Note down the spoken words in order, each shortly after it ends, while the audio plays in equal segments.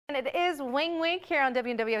And it is Wing Week here on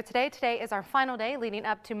WNWO Today. Today is our final day leading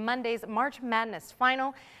up to Monday's March Madness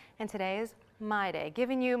final. And today is my day,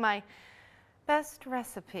 giving you my best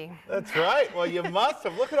recipe. That's right. Well, you must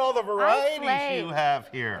have. Look at all the varieties you have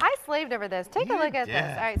here. I slaved over this. Take a look at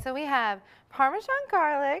this. All right, so we have Parmesan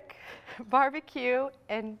garlic, barbecue,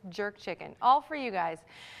 and jerk chicken, all for you guys.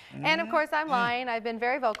 And of course, I'm lying. I've been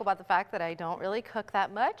very vocal about the fact that I don't really cook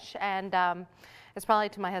that much, and it's probably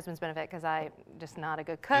to my husband's benefit because I'm just not a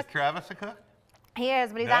good cook. Is Travis a cook? He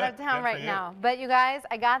is, but he's out of town right now. But you guys,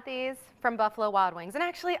 I got these from Buffalo Wild Wings. And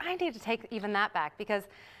actually, I need to take even that back because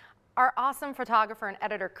our awesome photographer and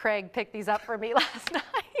editor, Craig, picked these up for me last night.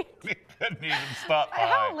 We couldn't even stop by.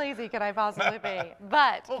 How lazy could I possibly be?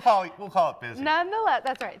 But we'll call it busy. Nonetheless,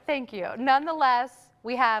 that's right. Thank you. Nonetheless,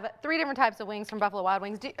 we have 3 different types of wings from Buffalo Wild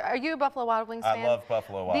Wings. Are you a Buffalo Wild Wings fan? I love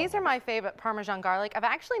Buffalo Wild Wings. These are my favorite Parmesan garlic. I've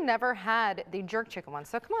actually never had the jerk chicken one,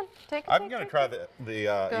 so come on, take it. I'm going to try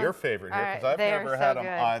your favorite here because I've never had them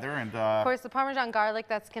either. And of course, the Parmesan garlic,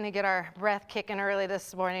 that's going to get our breath kicking early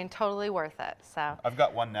this morning. Totally worth it. So I've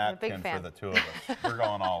got one napkin for the 2 of us. We're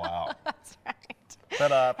going all out. That's right.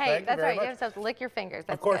 But hey, that's right. You have to lick your fingers.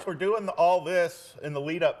 That's of course, good. We're doing all this in the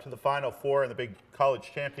lead up to the Final Four in the big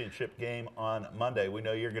college championship game on Monday. We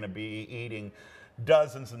know you're going to be eating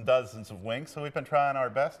dozens and dozens of wings, so we've been trying our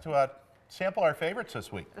best to sample our favorites this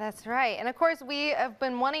week. That's right. And of course, we have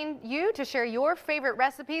been wanting you to share your favorite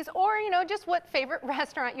recipes or, you know, just what favorite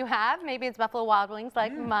restaurant you have. Maybe it's Buffalo Wild Wings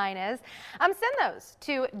like mine is. Send those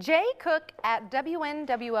to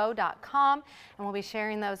jcook@WNWO.com, and we'll be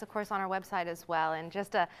sharing those, of course, on our website as well. And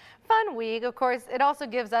just a fun week. Of course, it also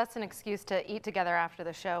gives us an excuse to eat together after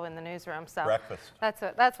the show in the newsroom. So breakfast.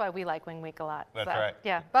 That's why we like Wing Week a lot. That's right.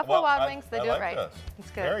 Yeah, Buffalo Wild Wings, they do it right.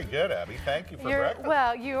 It's good. Very good, Abby. Thank you for breakfast.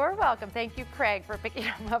 Well, you are welcome. Thank you, Craig, for picking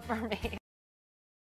them up for me.